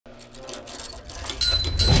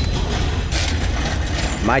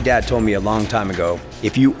My dad told me a long time ago,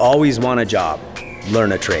 if you always want a job,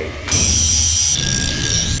 learn a trade.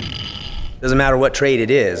 Doesn't matter what trade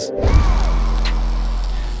it is,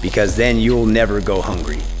 because then you'll never go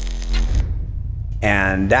hungry.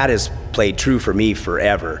 And that has played true for me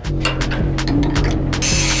forever.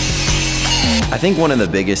 I think one of the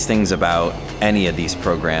biggest things about any of these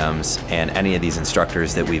programs and any of these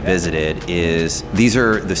instructors that we visited is these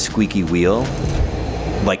are the squeaky wheel,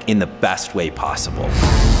 like in the best way possible.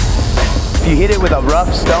 If you hit it with a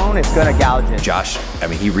rough stone, it's gonna gouge it. Josh, I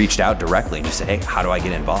mean, he reached out directly and just said, hey, how do I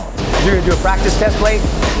get involved? You're gonna do a practice test plate?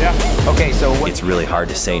 Yeah. Okay, so what? It's really hard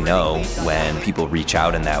to say no when people reach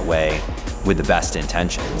out in that way with the best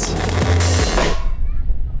intentions.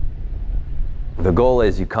 The goal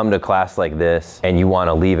is you come to class like this and you want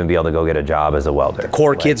to leave and be able to go get a job as a welder. The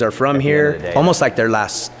core kids are from here, almost like their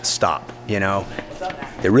last stop, you know?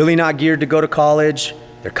 They're really not geared to go to college.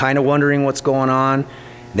 They're kind of wondering what's going on.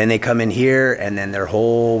 Then they come in here and then their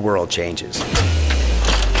whole world changes.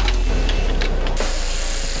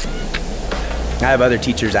 I have other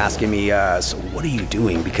teachers asking me, so what are you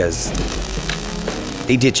doing? Because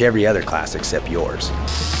they ditch every other class except yours.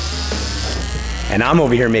 And I'm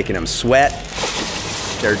over here making them sweat.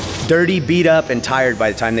 They're dirty, beat up, and tired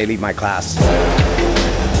by the time they leave my class.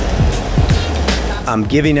 I'm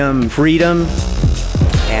giving them freedom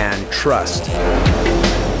and trust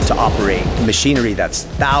to operate machinery that's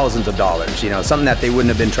thousands of dollars, you know, something that they wouldn't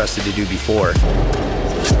have been trusted to do before.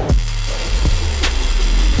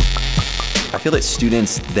 I feel that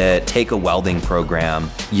students that take a welding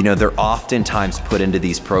program, you know, they're oftentimes put into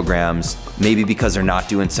these programs maybe because they're not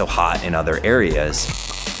doing so hot in other areas.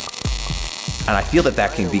 And I feel that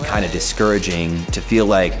that can be kind of discouraging to feel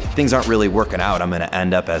like things aren't really working out, I'm gonna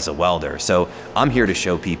end up as a welder. So I'm here to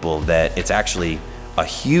show people that it's actually a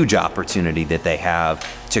huge opportunity that they have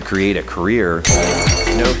to create a career.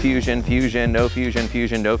 No fusion, fusion, no fusion,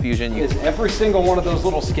 fusion, no fusion. Is every single one of those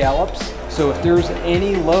little scallops. So if there's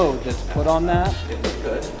any load that's put on that,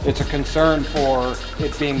 it's a concern for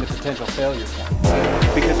it being the potential failure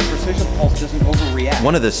point. Because precision pulse doesn't overreact.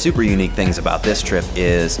 One of the super unique things about this trip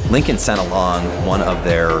is Lincoln sent along one of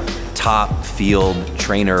their top field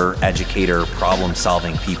trainer, educator,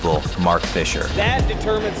 problem-solving people, Mark Fisher. That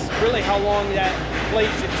determines really how long that plate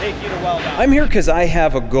should take you to weld out. I'm here because I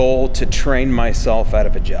have a goal to train myself out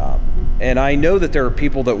of a job. And I know that there are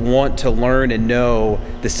people that want to learn and know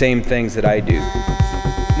the same things that I do.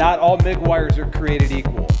 Not all MIG wires are created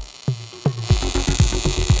equal.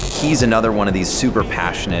 He's another one of these super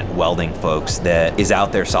passionate welding folks that is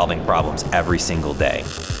out there solving problems every single day.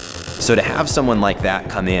 So to have someone like that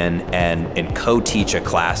come in and co-teach a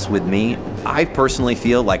class with me, I personally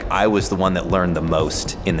feel like I was the one that learned the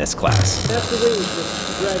most in this class.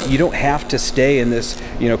 You don't have to stay in this,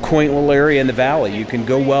 you know, quaint little area in the valley. You can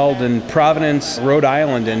go weld in Providence, Rhode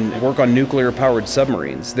Island, and work on nuclear-powered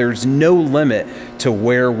submarines. There's no limit to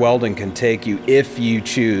where welding can take you if you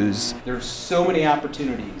choose. There's so many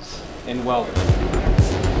opportunities in welding.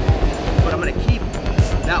 But I'm gonna keep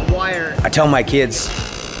that wire. I tell my kids,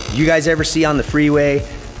 you guys ever see on the freeway,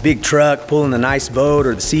 big truck pulling the nice boat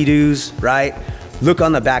or the Sea-Doos, right? Look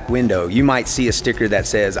on the back window. You might see a sticker that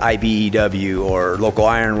says IBEW or local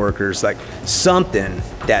iron workers, like something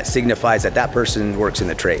that signifies that that person works in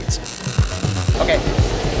the trades. Okay.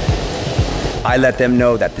 I let them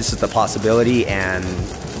know that this is the possibility and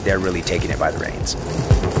they're really taking it by the reins.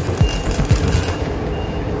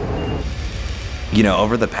 You know,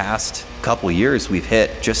 over the past couple years, we've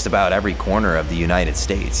hit just about every corner of the United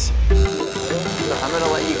States. I'm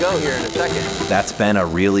gonna let you go here in a second. That's been a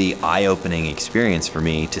really eye-opening experience for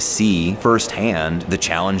me to see firsthand the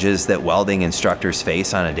challenges that welding instructors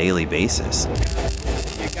face on a daily basis.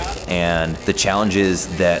 And the challenges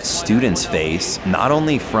that students face, not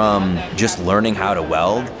only from just learning how to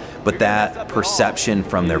weld, but that perception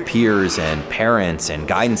from their peers and parents and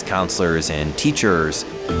guidance counselors and teachers.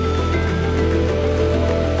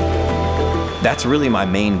 That's really my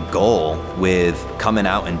main goal with coming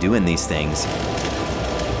out and doing these things.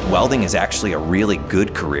 Welding is actually a really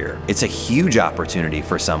good career. It's a huge opportunity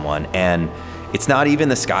for someone, and it's not even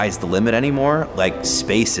the sky's the limit anymore, like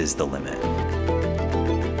space is the limit.